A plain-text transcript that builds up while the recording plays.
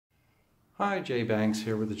Hi, Jay Banks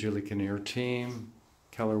here with the Julie Kinnear team,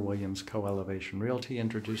 Keller Williams Co-Elevation Realty,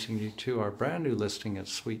 introducing you to our brand new listing at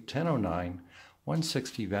Suite 1009,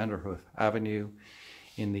 160 Vanderhoof Avenue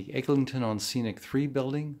in the Eglinton on Scenic 3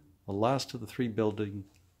 building, the last of the 3-building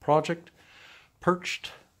project,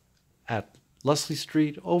 perched at Leslie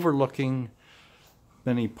Street, overlooking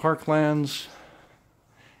many parklands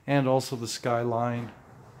and also the skyline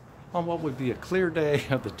on what would be a clear day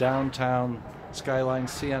of the downtown skyline,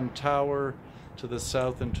 Seton Tower to the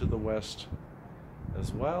south and to the west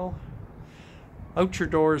as well. Out your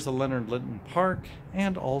doors, the Leonard Linton Park,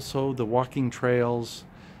 and also the walking trails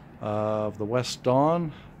of the West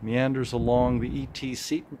Don, meanders along the E.T.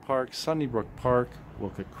 Seton Park, Sunnybrook Park,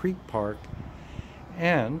 Wilket Creek Park,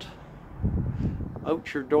 and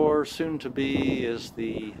out your door, soon to be, is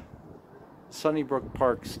the Sunnybrook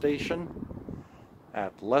Park Station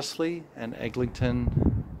at Leslie and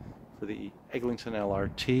Eglinton for the Eglinton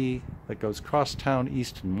LRT that goes crosstown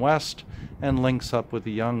east and west and links up with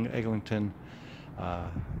the young Eglinton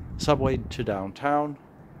subway to downtown.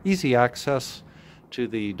 Easy access to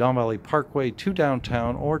the Don Valley Parkway to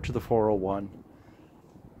downtown or to the 401.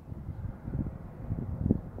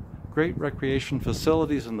 Great recreation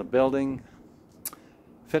facilities in the building.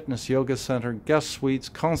 Fitness yoga center, guest suites,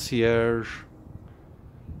 concierge.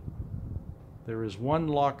 There is one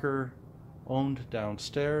locker owned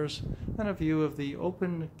downstairs and a view of the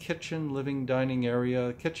open kitchen, living, dining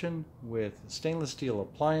area. Kitchen with stainless steel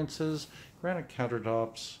appliances, granite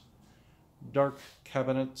countertops, dark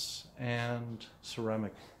cabinets, and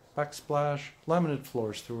ceramic backsplash. Laminate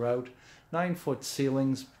floors throughout. 9-foot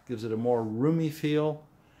ceilings gives it a more roomy feel.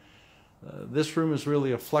 This room is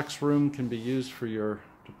really a flex room, can be used for to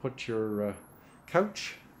put your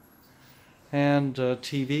couch and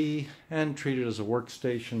TV, and treat it as a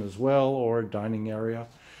workstation as well, or a dining area.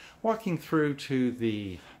 Walking through to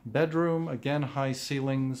the bedroom, again high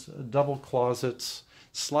ceilings, double closets,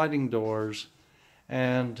 sliding doors,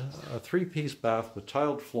 and a 3-piece bath with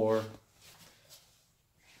tiled floor,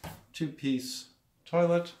 2-piece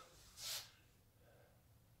toilet,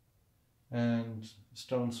 and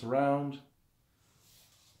stone surround,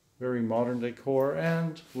 very modern decor,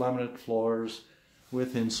 and laminate floors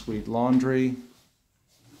with in-suite laundry.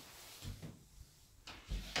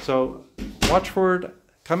 So watch for it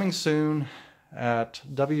coming soon at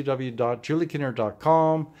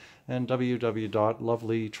www.juliekinnear.com and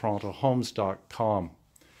www.lovelytorontohomes.com.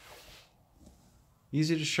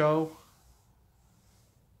 Easy to show,